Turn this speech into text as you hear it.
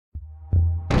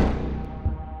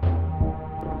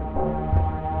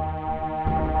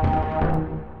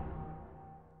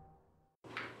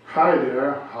Hi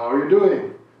there, how are you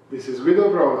doing? This is Guido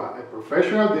Vrola, a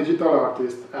professional digital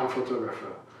artist and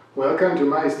photographer. Welcome to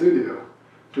my studio.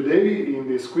 Today, in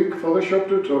this quick Photoshop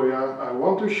tutorial, I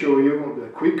want to show you the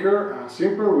quicker and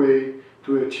simpler way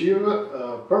to achieve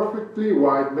a perfectly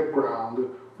white background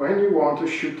when you want to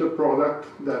shoot a product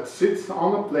that sits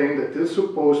on a plane that is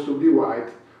supposed to be white,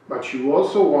 but you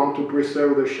also want to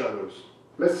preserve the shadows.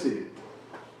 Let's see it.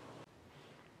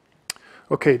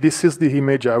 Okay, this is the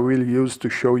image I will use to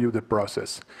show you the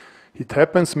process. It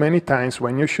happens many times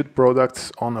when you shoot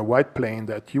products on a white plane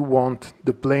that you want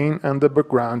the plane and the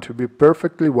background to be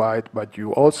perfectly white, but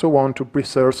you also want to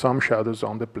preserve some shadows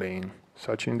on the plane,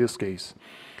 such in this case.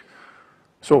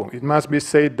 So it must be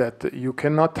said that you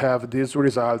cannot have this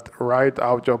result right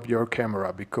out of your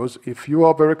camera, because if you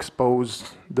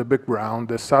overexpose the background,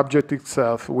 the subject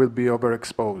itself will be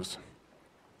overexposed.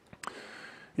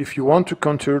 If you want to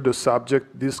contour the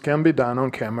subject, this can be done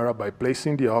on camera by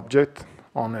placing the object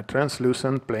on a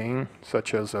translucent plane,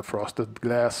 such as a frosted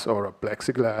glass or a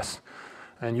plexiglass,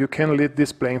 and you can lit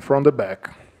this plane from the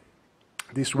back.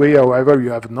 This way, however,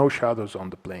 you have no shadows on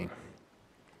the plane.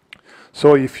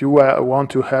 So if you want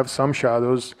to have some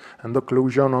shadows and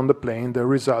occlusion on the plane, the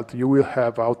result you will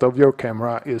have out of your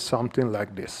camera is something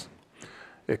like this: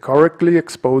 a correctly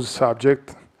exposed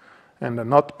subject and a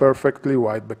not perfectly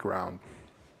white background.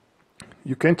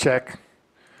 You can check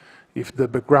if the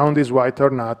background is white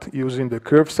or not using the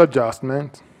curves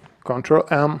adjustment,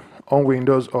 Ctrl+M on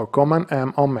Windows or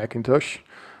Command+M on Macintosh.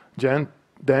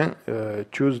 Then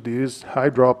choose this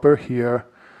eyedropper here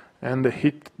and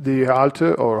hit the Alt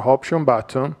or Option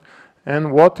button,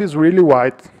 and what is really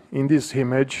white in this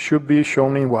image should be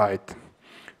shown in white.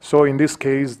 So in this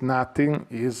case, nothing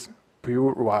is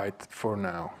pure white for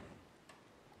now.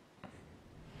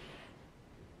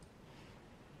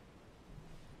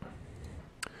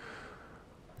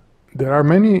 There are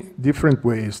many different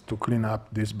ways to clean up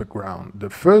this background. The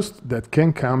first that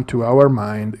can come to our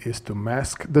mind is to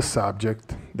mask the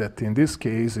subject, that in this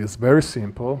case is very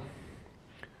simple,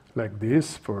 like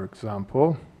this, for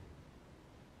example.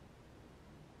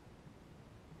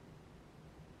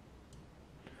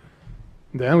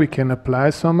 Then we can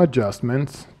apply some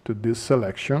adjustments to this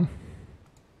selection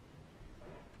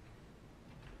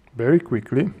very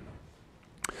quickly.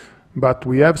 But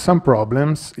we have some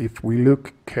problems if we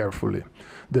look carefully.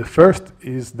 The first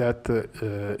is that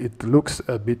it looks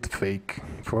a bit fake,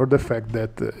 for the fact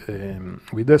that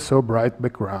with a so bright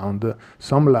background,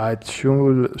 some light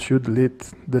should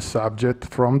lit the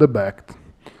subject from the back,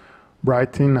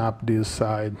 brightening up this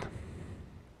side.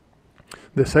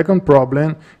 The second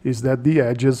problem is that the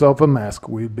edges of a mask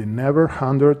will be never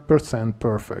 100%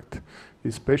 perfect,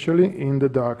 especially in the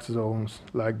dark zones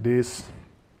like this.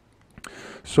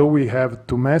 So we have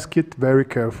to mask it very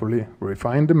carefully,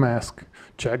 refine the mask,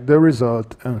 check the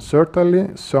result, and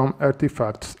certainly some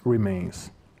artifacts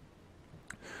remains.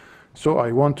 So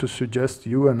I want to suggest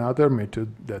you another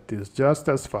method that is just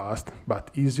as fast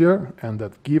but easier and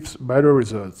that gives better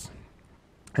results.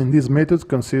 And this method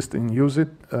consists in using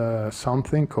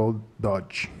something called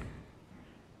dodge.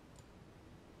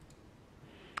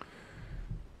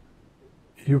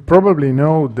 You probably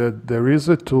know that there is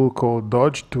a tool called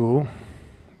dodge tool,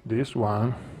 this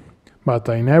one, but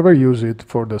I never use it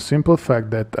for the simple fact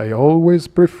that I always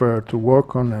prefer to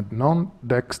work on a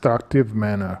non-destructive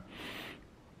manner.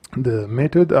 The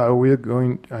method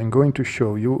I'm going to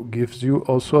show you gives you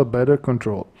also a better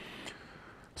control.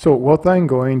 So what I'm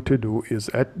going to do is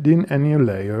adding a new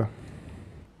layer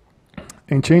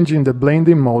and changing the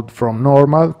blending mode from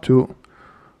normal to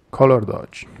color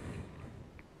dodge.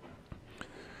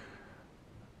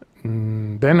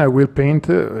 Then I will paint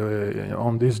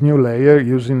on this new layer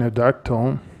using a dark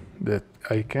tone that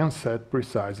I can set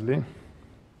precisely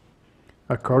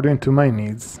according to my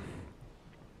needs.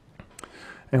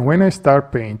 And when I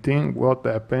start painting, what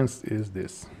happens is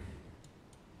this.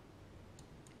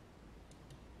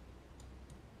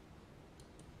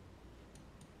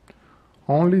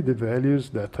 Only the values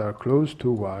that are close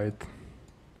to white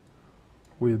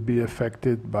will be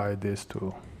affected by this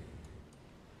tool.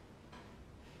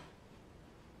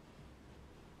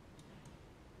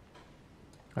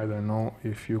 I don't know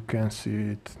if you can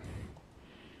see it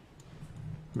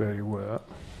very well.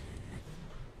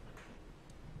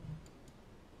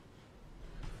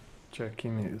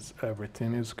 Checking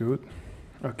everything is good.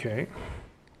 Okay.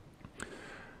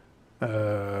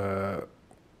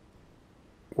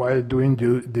 While doing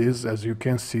this, as you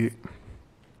can see,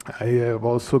 I have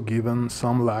also given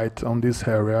some light on this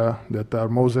area that are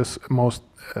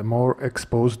more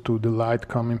exposed to the light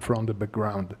coming from the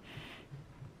background.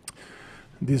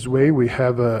 This way we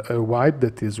have a white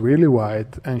that is really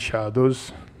white and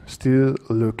shadows still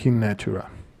looking natural.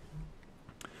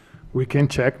 We can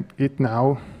check it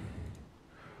now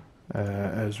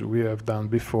as we have done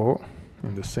before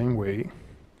in the same way,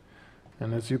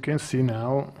 and as you can see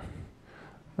now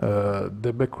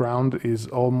the background is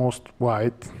almost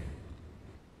white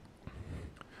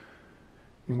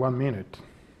in 1 minute.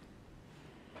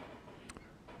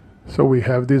 So we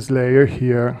have this layer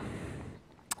here,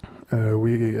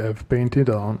 we have painted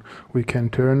on. We can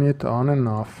turn it on and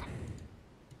off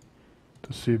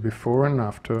to see before and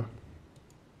after.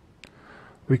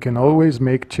 We can always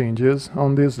make changes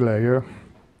on this layer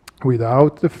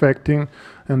without affecting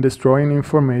and destroying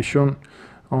information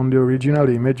on the original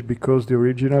image, because the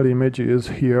original image is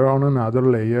here on another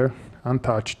layer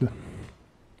untouched.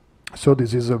 So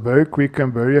this is a very quick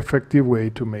and very effective way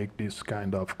to make this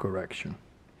kind of correction.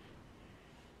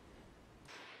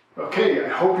 Okay, I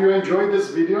hope you enjoyed this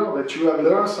video, that you have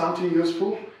learned something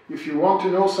useful. If you want to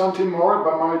know something more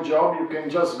about my job, you can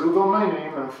just Google my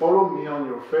name and follow me on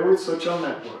your favorite social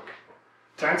network.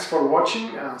 Thanks for watching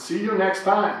and see you next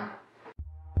time!